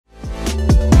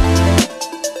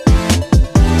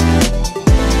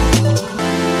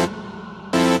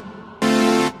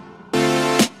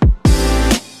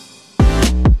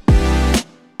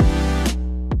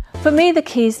me, the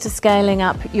keys to scaling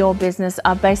up your business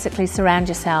are basically surround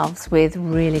yourselves with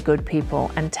really good people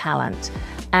and talent,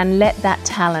 and let that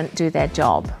talent do their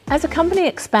job. As a company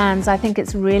expands, I think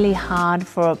it's really hard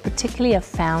for particularly a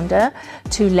founder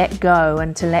to let go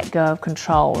and to let go of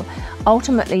control.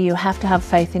 Ultimately, you have to have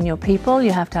faith in your people,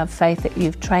 you have to have faith that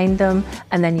you've trained them,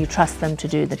 and then you trust them to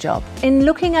do the job. In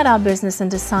looking at our business and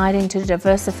deciding to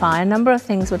diversify, a number of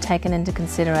things were taken into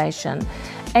consideration.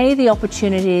 The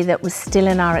opportunity that was still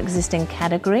in our existing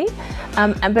category,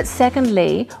 but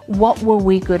secondly, what were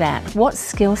we good at? What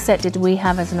skill set did we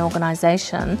have as an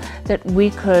organisation that we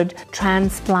could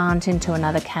transplant into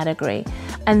another category?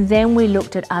 And then we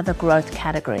looked at other growth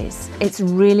categories. It's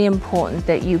really important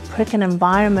that you pick an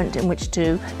environment in which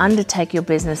to undertake your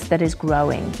business that is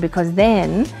growing, because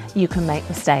then you can make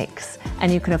mistakes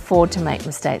and you can afford to make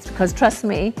mistakes, because trust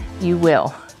me, you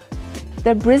will.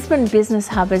 The Brisbane Business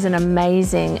Hub is an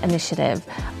amazing initiative.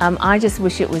 I just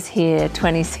wish it was here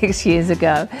 26 years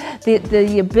ago.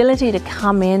 The ability to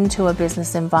come into a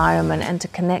business environment and to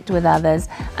connect with others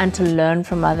and to learn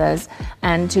from others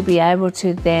and to be able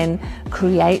to then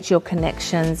create your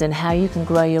connections and how you can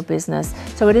grow your business.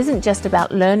 So it isn't just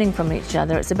about learning from each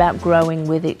other, it's about growing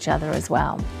with each other as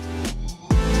well.